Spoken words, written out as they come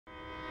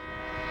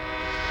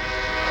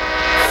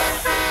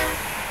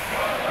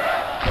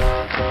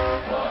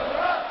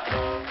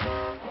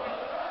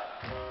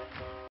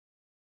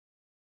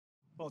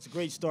it's a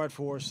great start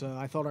for us.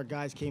 I thought our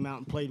guys came out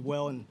and played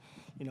well, and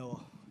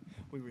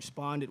we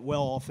responded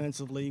well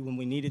offensively when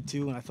we needed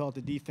to. And I thought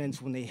the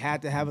defense, when they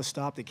had to have a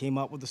stop, they came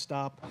up with a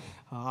stop.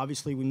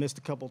 Obviously, we missed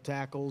a couple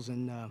tackles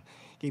and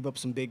gave up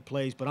some big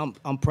plays. But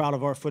I'm proud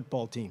of our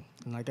football team.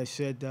 And like I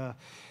said,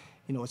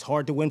 it's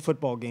hard to win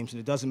football games,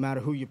 and it doesn't matter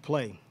who you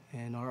play.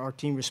 And our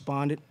team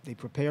responded. They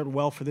prepared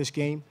well for this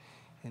game,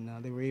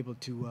 and they were able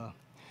to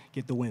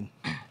get the win.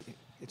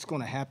 It's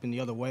going to happen the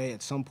other way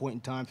at some point in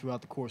time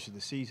throughout the course of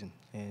the season.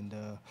 And,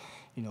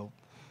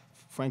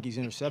 Frankie's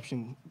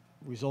interception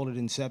resulted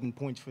in 7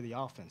 points for the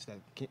offense. That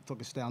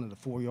took us down to the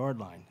 4-yard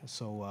line.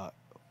 So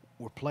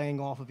we're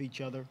playing off of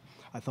each other.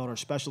 I thought our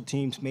special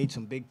teams made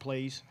some big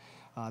plays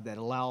that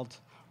allowed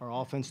our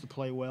offense to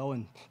play well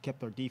and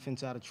kept our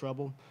defense out of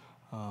trouble.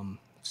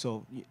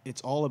 So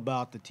it's all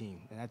about the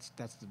team, and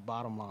that's the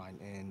bottom line.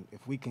 And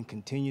if we can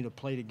continue to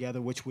play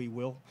together, which we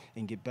will,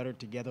 and get better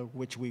together,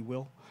 which we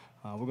will,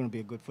 we're going to be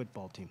a good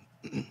football team.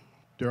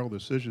 Darryl, the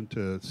decision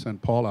to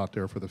send Paul out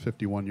there for the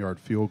 51-yard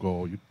field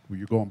goal, were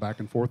you going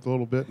back and forth a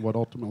little bit? What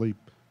ultimately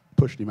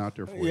pushed him out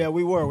there for you? Yeah,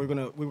 we were. We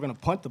were gonna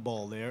punt the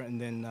ball there, and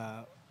then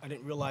I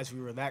didn't realize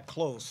we were that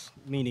close.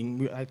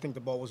 Meaning, I think the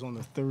ball was on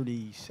the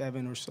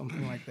 37 or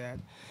something like that,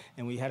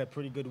 and we had a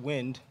pretty good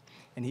wind,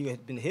 and he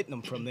had been hitting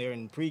them from there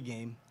in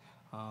pregame.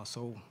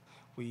 So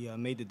we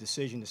made the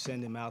decision to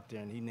send him out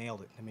there, and he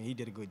nailed it. I mean, he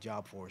did a good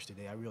job for us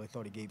today. I really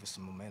thought he gave us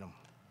some momentum.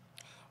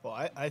 Well,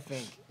 I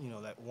think,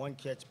 that one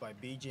catch by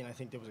BJ, and I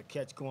think there was a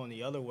catch going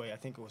the other way. I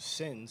think it was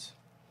Sins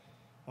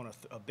on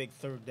a big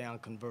third down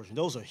conversion.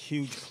 Those are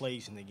huge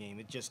plays in the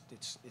game.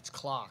 It's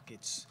clock.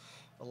 It's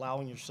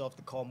allowing yourself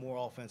to call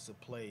more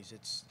offensive plays.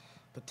 It's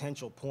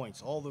potential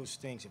points, all those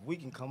things. If we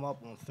can come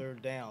up on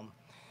third down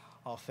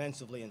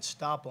offensively and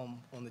stop them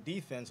on the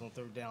defense on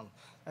third down,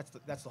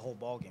 that's the whole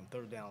ball game.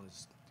 Third down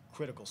is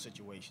critical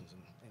situations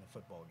in a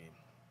football game.